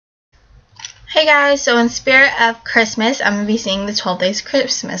Hey guys, so in spirit of Christmas, I'm going to be singing the 12 Days of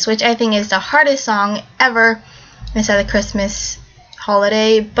Christmas, which I think is the hardest song ever inside the Christmas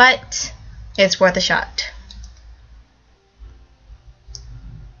holiday, but it's worth a shot.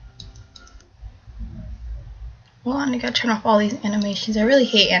 Hold on, I gotta turn off all these animations. I really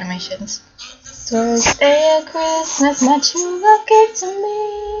hate animations. First day of Christmas, my true love gave to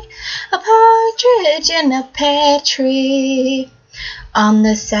me a partridge in a pear tree. On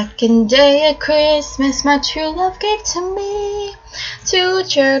the second day of Christmas, my true love gave to me 2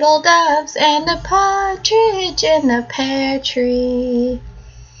 turtle doves and a partridge in a pear tree.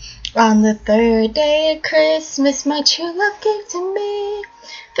 On the third day of Christmas, my true love gave to me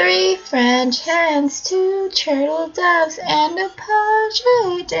 3 French hens, 2 turtle doves, and a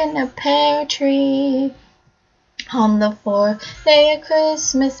partridge in a pear tree. On the fourth day of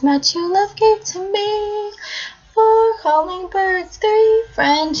Christmas, my true love gave to me 4 calling birds, 3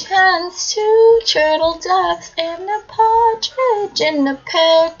 French hens, 2 turtle doves, and a partridge in a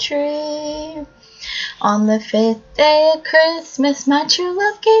pear tree. On the 5th day of Christmas, my true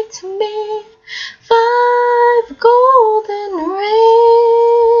love gave to me 5 golden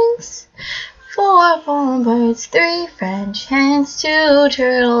rings, 4 fallen birds, 3 French hens, 2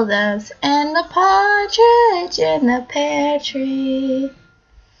 turtle doves, and a partridge in a pear tree.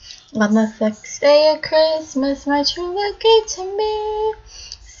 On the 6th day of Christmas, my true love gave to me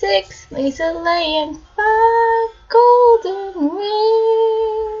 6 lazy and 5 golden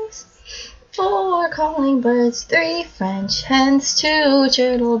rings, 4 calling birds, 3 French hens, 2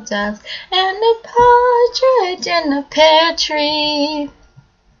 turtle doves, and a partridge in a pear tree.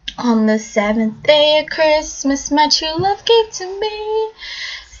 On the 7th day of Christmas, my true love gave to me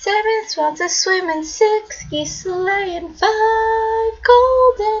 7 swans a swimming, 6 geese a laying, 5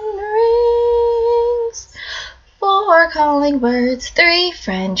 golden rings, 4 calling birds, 3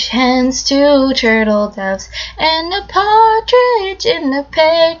 French hens, 2 turtle doves, and a partridge in a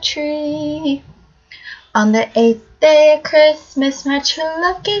pear tree. On the 8th day of Christmas, my true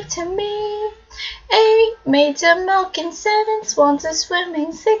love gave to me 8 maids a milking, 7 swans a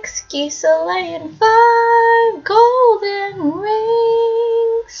swimming, 6 geese a laying, 5 golden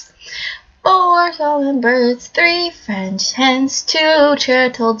rings, 4 calling birds, 3 French hens, 2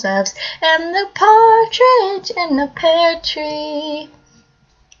 turtle doves, and a partridge in a pear tree.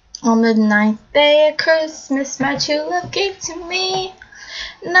 On the 9th day of Christmas, my true love gave to me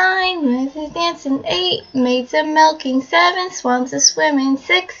 9 races dancing, 8 maids a milking, 7 swans a swimming,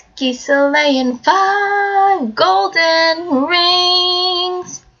 6 geese a laying, 5 golden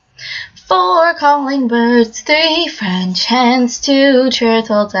rings, 4 calling birds, 3 French hens, 2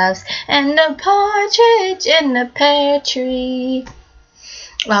 turtle doves, and a partridge in a pear tree.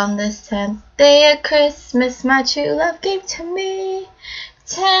 On the 10th day of Christmas, my true love gave to me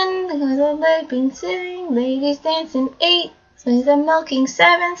 10 little leaping, sitting, ladies dancing, 8 swans a milking,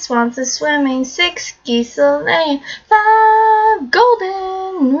 7 swans a swimming, 6 geese a laying, 5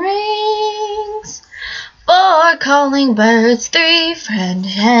 golden rings, 4 calling birds, 3 French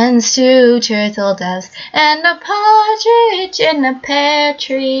hens, 2 turtle doves, and a partridge in a pear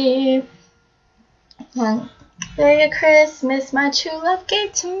tree. On the day of Christmas, my true love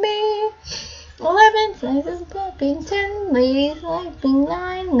gave to me 11 slices clapping, 10 ladies laughing,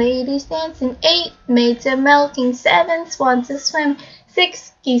 9 ladies dancing, 8 maids a milking, 7 swans a swimming,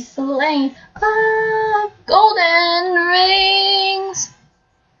 6 geese a laying, 5 golden rings,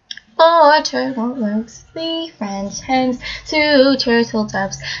 4 turtle doves, 3 French hens, 2 turtle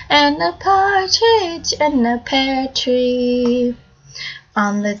doves, and a partridge in a pear tree.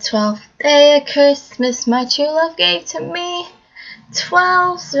 On the 12th day of Christmas, my true love gave to me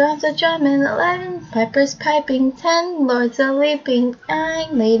 12 drums a drumming, 11 pipers piping, 10 lords a leaping,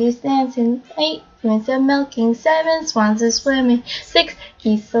 9 ladies dancing, 8 swans a milking, 7 swans a swimming, 6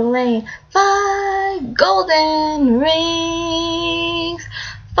 geese a laying, 5 golden rings,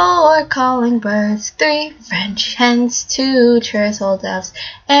 4 calling birds, 3 French hens, 2 turtle doves,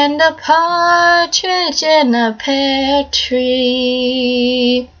 and a partridge in a pear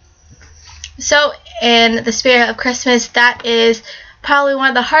tree. So, in the spirit of Christmas, that is probably one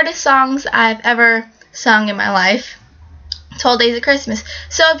of the hardest songs I've ever sung in my life. 12 Days of Christmas.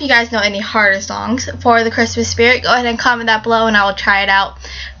 So if you guys know any harder songs for the Christmas spirit, go ahead and comment that below and I will try it out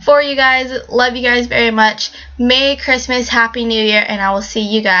for you guys. Love you guys very much. Merry Christmas, Happy New Year, and I will see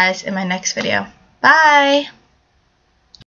you guys in my next video. Bye!